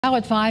Now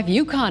at 5,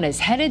 UConn is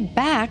headed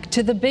back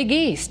to the Big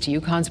East.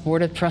 UConn's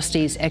Board of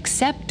Trustees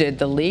accepted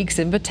the league's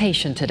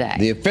invitation today.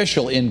 The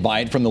official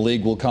invite from the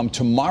league will come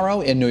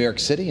tomorrow in New York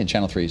City, and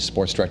Channel 3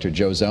 Sports Director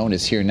Joe Zone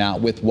is here now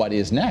with what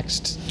is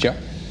next. Joe?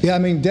 Yeah, I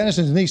mean, Dennis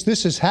and Denise,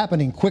 this is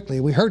happening quickly.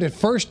 We heard it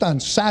first on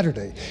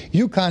Saturday.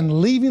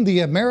 UConn leaving the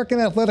American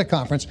Athletic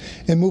Conference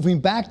and moving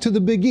back to the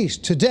Big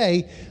East.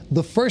 Today,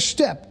 the first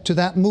step to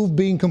that move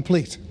being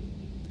complete.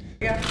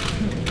 Yeah.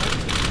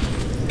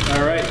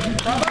 All right.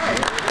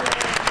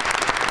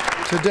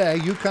 Today,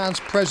 UConn's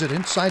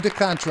president signed a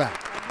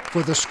contract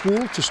for the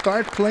school to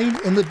start playing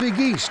in the Big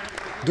East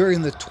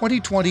during the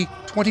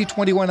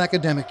 2020-2021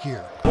 academic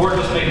year. The board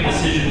must make a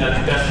decision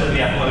that's best for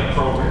the athletic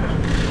program.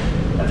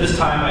 At this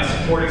time, I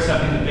support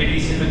accepting the Big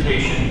East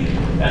invitation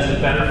as a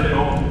better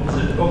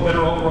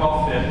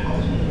overall fit,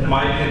 in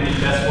my opinion,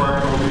 best for our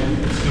program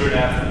and student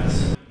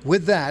athletes.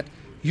 With that,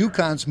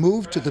 UConn's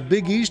move to the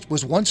Big East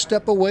was one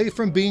step away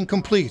from being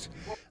complete.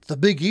 The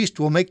Big East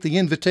will make the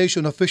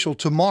invitation official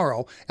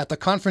tomorrow at the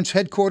conference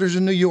headquarters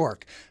in New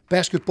York.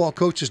 Basketball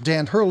coaches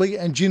Dan Hurley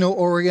and Gino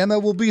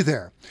Auriemma will be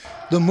there.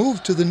 The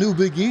move to the new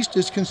Big East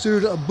is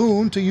considered a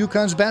boon to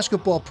UConn's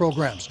basketball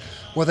programs,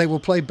 where they will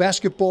play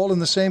basketball in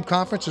the same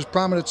conference as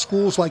prominent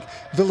schools like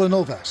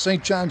Villanova,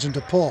 St. John's, and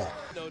DePaul.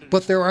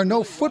 But there are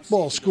no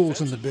football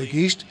schools in the Big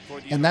East,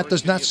 and that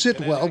does not sit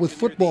well with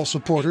football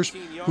supporters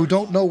who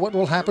don't know what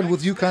will happen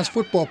with UConn's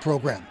football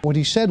program. What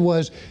he said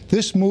was,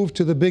 this move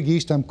to the Big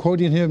East, I'm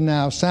quoting him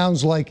now,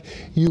 sounds like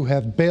you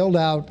have bailed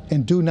out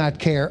and do not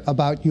care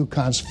about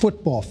UConn's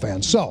football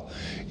fans. So,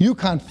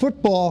 UConn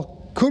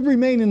football could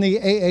remain in the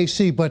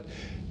AAC, but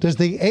does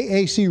the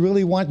AAC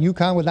really want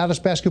UConn without its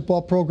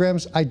basketball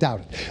programs? I doubt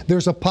it.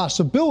 There's a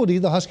possibility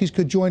the Huskies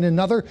could join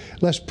another,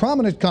 less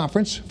prominent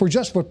conference for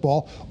just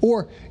football,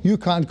 or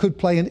UConn could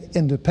play an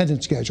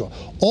independent schedule.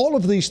 All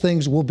of these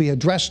things will be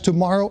addressed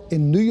tomorrow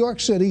in New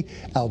York City.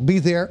 I'll be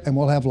there, and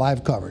we'll have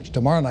live coverage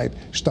tomorrow night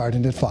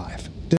starting at 5.